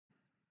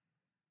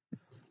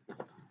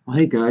Well,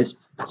 hey guys,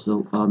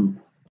 so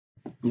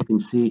you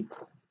can see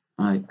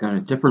I got a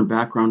different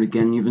background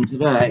again even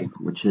today,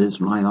 which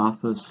is my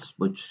office,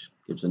 which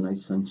gives a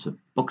nice sense of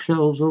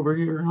bookshelves over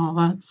here and all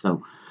that,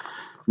 so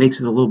makes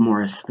it a little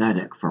more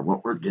aesthetic for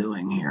what we're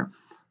doing here.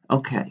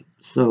 Okay,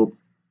 so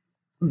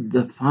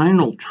the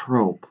final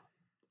trope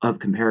of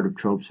comparative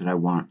tropes that I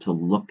want to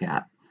look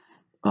at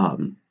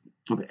um,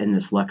 in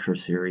this lecture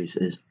series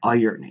is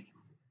irony.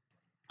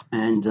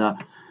 And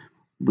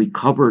we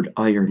covered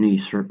irony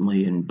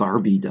certainly in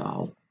Barbie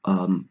Doll,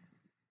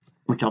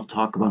 which I'll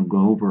talk about and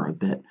go over a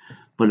bit.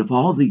 But of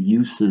all the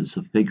uses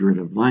of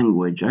figurative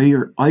language,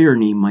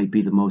 irony might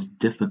be the most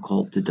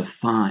difficult to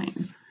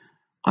define.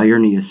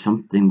 Irony is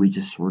something we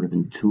just sort of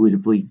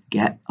intuitively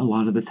get a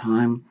lot of the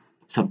time.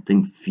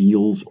 Something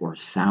feels or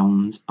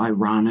sounds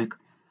ironic.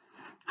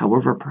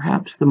 However,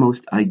 perhaps the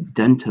most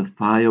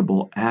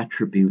identifiable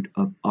attribute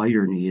of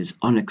irony is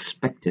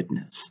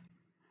unexpectedness.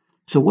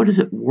 So, what does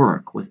it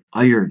work with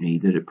irony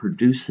that it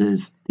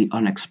produces the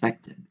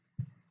unexpected?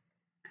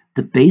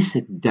 The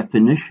basic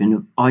definition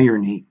of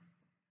irony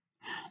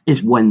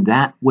is when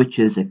that which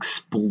is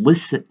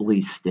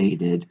explicitly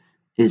stated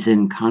is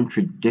in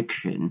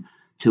contradiction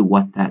to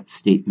what that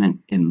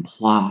statement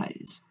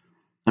implies.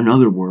 In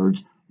other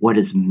words, what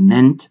is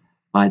meant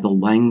by the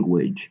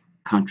language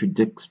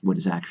contradicts what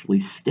is actually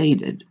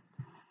stated.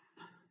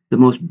 The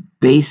most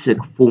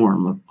basic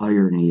form of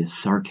irony is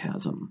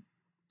sarcasm.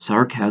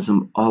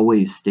 Sarcasm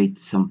always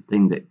states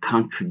something that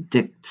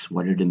contradicts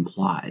what it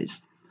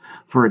implies.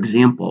 For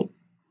example,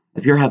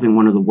 if you're having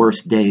one of the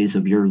worst days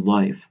of your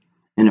life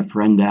and a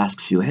friend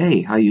asks you,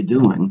 "Hey, how you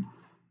doing?"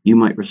 you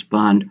might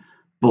respond,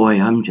 "Boy,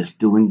 I'm just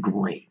doing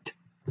great."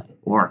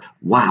 Or,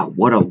 "Wow,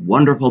 what a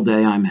wonderful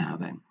day I'm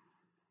having."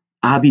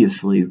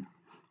 Obviously,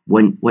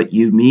 when what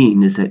you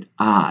mean is at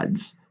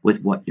odds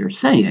with what you're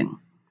saying.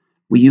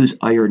 We use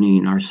irony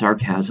in our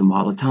sarcasm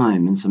all the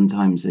time, and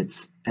sometimes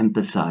it's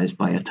emphasized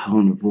by a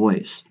tone of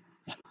voice.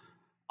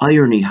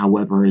 Irony,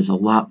 however, is a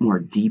lot more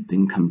deep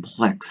and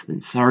complex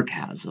than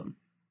sarcasm.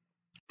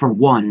 For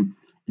one,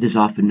 it is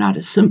often not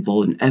as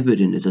simple and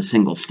evident as a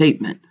single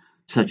statement,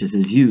 such as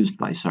is used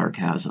by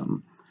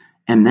sarcasm.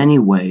 In many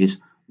ways,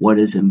 what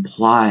is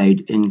implied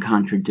in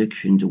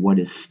contradiction to what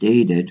is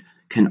stated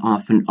can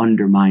often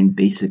undermine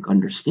basic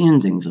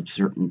understandings of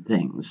certain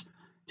things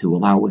to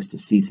allow us to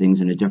see things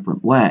in a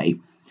different way,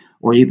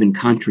 or even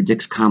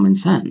contradicts common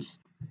sense.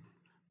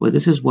 But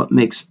this is what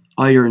makes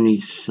irony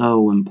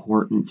so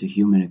important to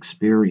human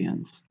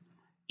experience.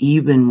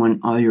 Even when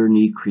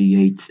irony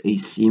creates a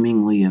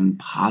seemingly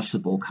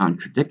impossible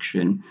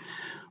contradiction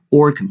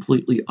or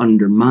completely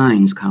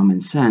undermines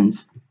common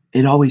sense,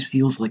 it always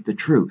feels like the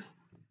truth.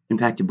 In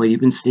fact, it might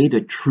even state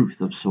a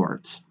truth of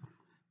sorts.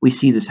 We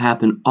see this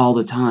happen all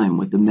the time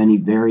with the many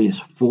various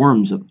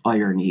forms of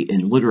irony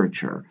in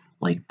literature,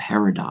 like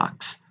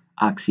paradox,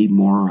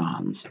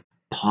 oxymorons,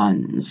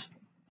 puns.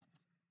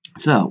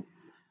 So,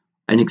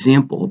 an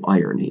example of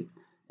irony,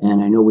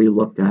 and I know we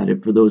looked at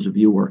it for those of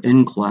you who are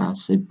in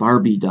class, a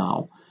Barbie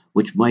doll,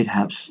 which might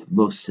have the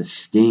most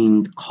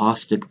sustained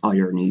caustic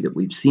irony that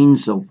we've seen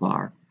so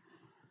far.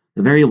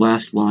 The very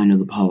last line of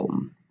the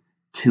poem,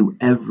 "To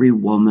every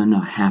woman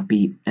a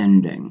happy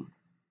ending."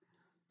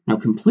 Now,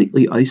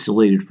 completely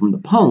isolated from the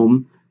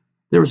poem,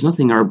 there is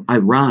nothing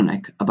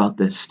ironic about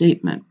this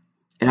statement.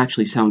 It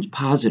actually sounds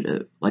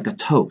positive, like a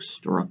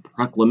toast or a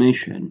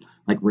proclamation,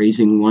 like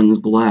raising one's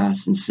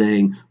glass and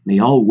saying, "May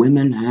all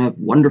women have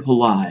wonderful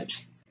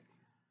lives."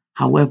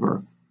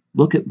 However,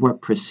 look at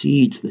what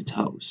precedes the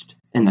toast.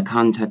 In the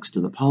context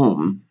of the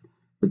poem,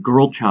 the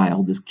girl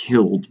child is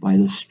killed by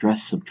the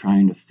stress of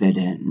trying to fit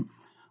in.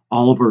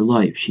 All of her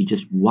life, she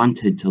just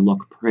wanted to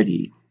look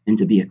pretty and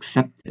to be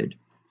accepted.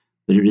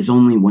 But it is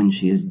only when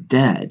she is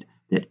dead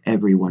that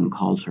everyone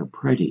calls her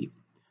pretty.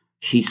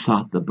 She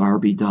sought the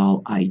Barbie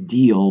doll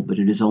ideal, but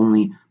it is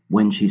only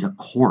when she's a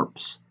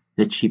corpse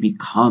that she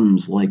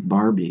becomes like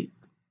Barbie.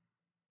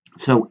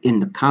 So, in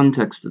the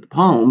context of the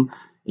poem,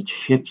 it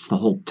shifts the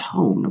whole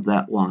tone of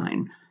that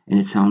line, and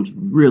it sounds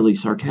really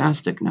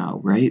sarcastic now,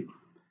 right?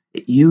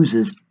 It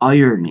uses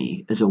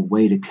irony as a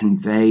way to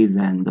convey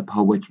then the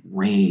poet's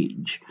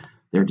rage,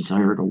 their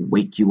desire to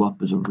wake you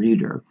up as a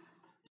reader.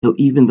 So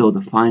even though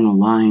the final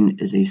line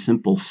is a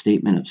simple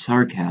statement of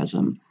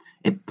sarcasm,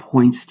 it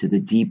points to the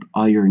deep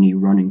irony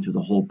running through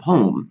the whole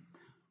poem.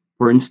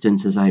 For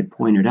instance, as I had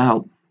pointed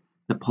out,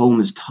 the poem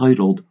is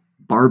titled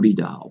Barbie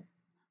Doll.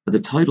 But the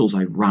title's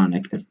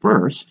ironic at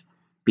first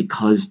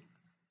because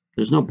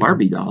there's no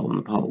Barbie doll in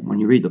the poem. When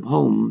you read the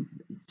poem,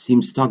 it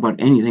seems to talk about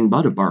anything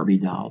but a Barbie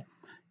doll.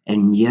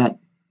 And yet,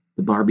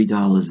 the Barbie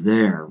doll is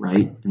there,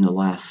 right? In the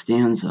last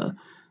stanza,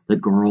 the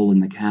girl in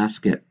the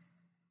casket,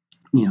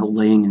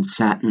 laying in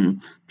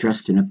satin,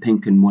 dressed in a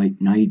pink and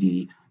white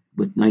nightie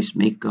with nice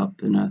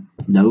makeup and a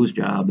nose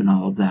job and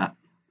all of that.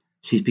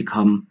 She's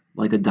become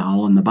like a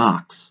doll in the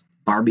box,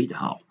 Barbie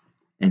doll.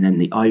 And then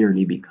the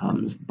irony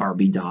becomes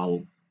Barbie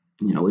doll,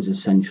 is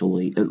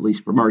essentially, at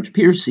least for Marge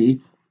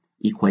Piercy,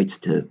 equates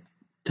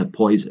to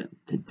poison,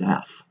 to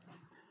death.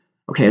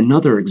 Okay,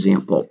 another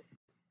example.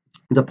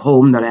 the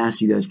poem that I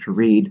asked you guys to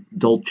read,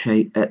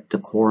 Dulce et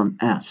Decorum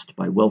Est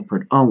by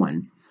Wilfred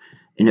Owen,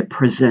 and it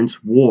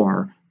presents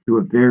war through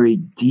a very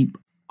deep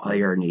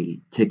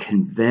irony to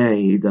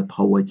convey the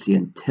poet's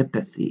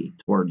antipathy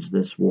towards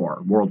this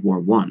war, World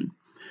War I.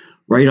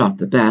 Right off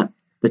the bat,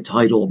 the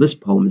title of this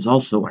poem is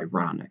also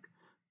ironic.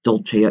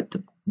 Dulce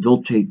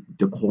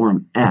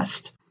Decorum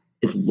Est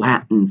is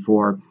Latin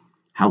for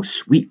how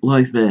sweet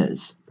life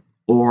is,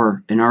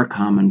 or in our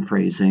common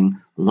phrasing,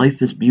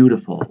 life is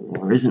beautiful,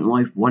 or isn't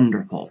life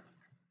wonderful?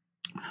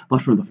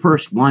 But from the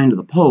first line of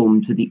the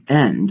poem to the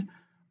end,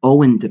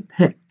 Owen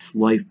depicts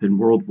life in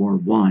World War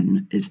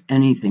I as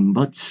anything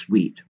but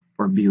sweet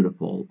or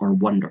beautiful or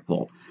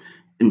wonderful.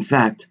 In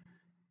fact,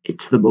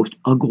 it's the most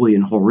ugly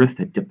and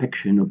horrific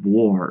depiction of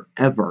war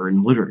ever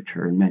in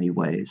literature in many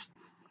ways.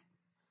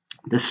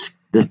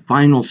 The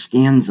final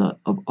stanza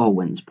of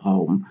Owen's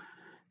poem,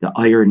 the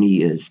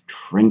irony is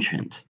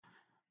trenchant.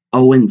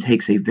 Owen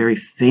takes a very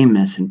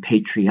famous and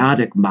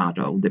patriotic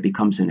motto that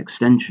becomes an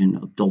extension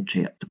of Dulce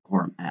et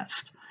Decorum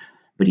Est.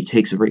 But he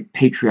takes a very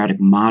patriotic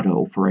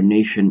motto for a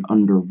nation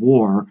under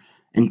war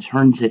and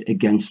turns it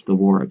against the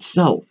war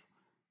itself.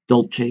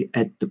 Dulce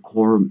et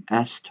Decorum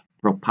Est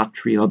pro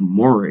patria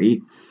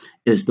mori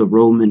is the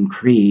Roman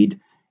creed.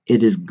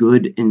 It is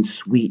good and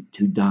sweet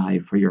to die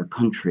for your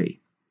country.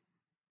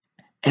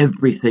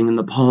 Everything in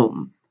the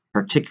poem,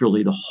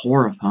 particularly the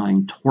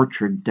horrifying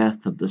tortured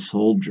death of the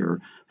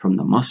soldier from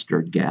the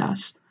mustard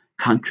gas,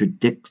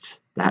 contradicts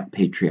that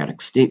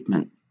patriotic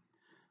statement.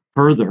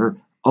 Further,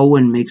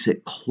 Owen makes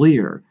it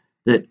clear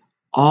that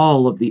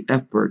all of the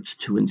efforts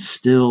to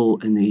instill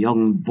in the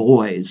young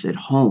boys at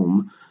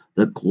home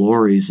the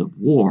glories of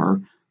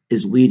war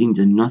is leading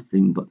to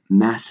nothing but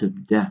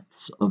massive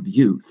deaths of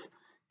youth.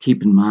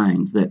 Keep in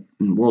mind that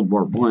in World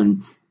War I,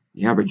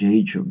 the average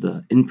age of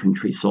the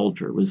infantry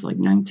soldier was like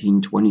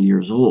 19, 20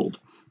 years old.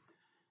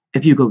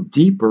 If you go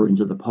deeper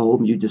into the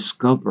poem, you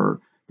discover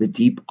the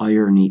deep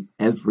irony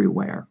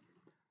everywhere.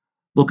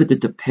 Look at the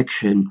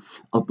depiction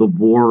of the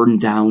worn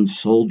down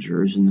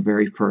soldiers in the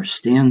very first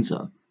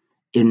stanza.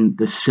 In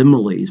the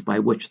similes by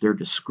which they're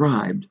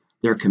described,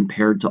 they're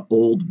compared to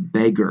old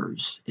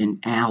beggars in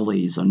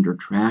alleys under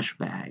trash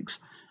bags.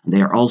 And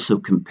they are also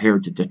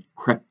compared to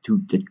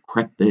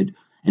decrepit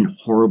and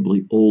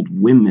horribly old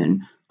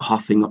women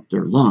coughing up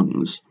their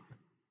lungs.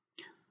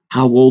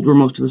 How old were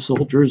most of the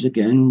soldiers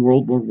again in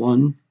World War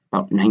I?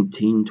 About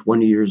 19,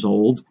 20 years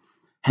old.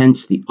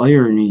 Hence, the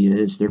irony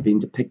is they're being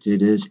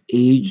depicted as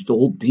aged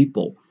old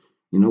people,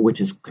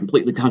 which is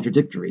completely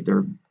contradictory.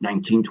 They're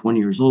 19, 20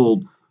 years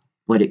old,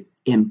 but it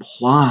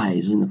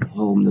implies in the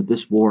poem that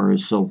this war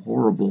is so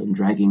horrible and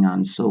dragging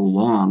on so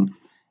long,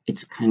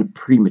 it's kind of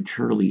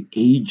prematurely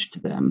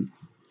aged them.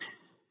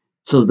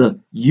 So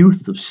the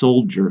youth of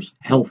soldiers,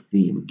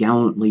 healthy and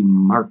gallantly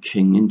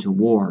marching into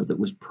war that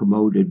was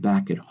promoted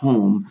back at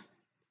home,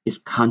 is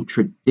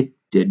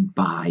contradicted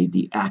by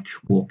the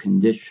actual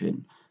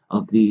condition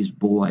of these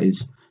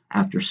boys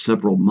after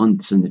several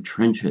months in the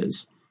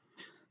trenches.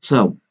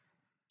 So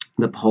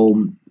the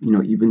poem,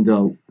 even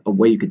though a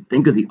way you could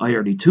think of the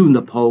irony too in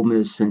the poem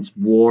is, since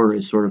war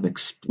is sort of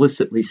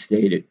explicitly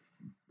stated,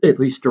 at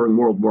least during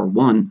World War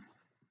I,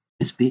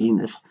 as being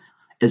this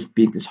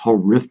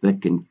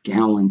horrific and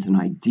gallant and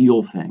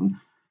ideal thing,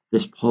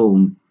 this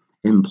poem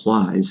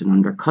implies and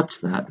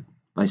undercuts that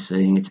by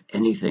saying it's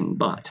anything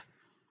but.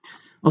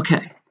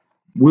 Okay,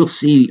 we'll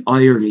see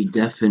irony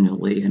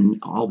definitely in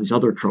all these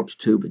other tropes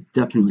too, but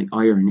definitely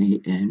irony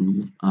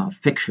in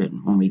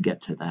fiction when we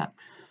get to that.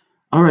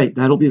 All right,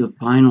 that'll be the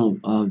final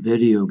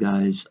video,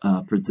 guys,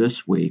 for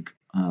this week.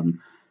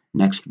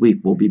 Next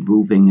week, we'll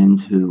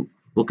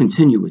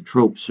continue with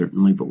tropes,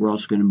 certainly, but we're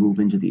also going to move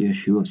into the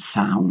issue of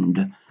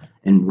sound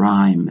and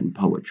rhyme and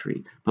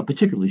poetry, but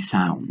particularly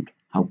sound,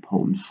 how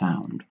poems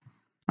sound.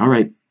 All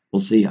right, we'll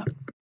see ya.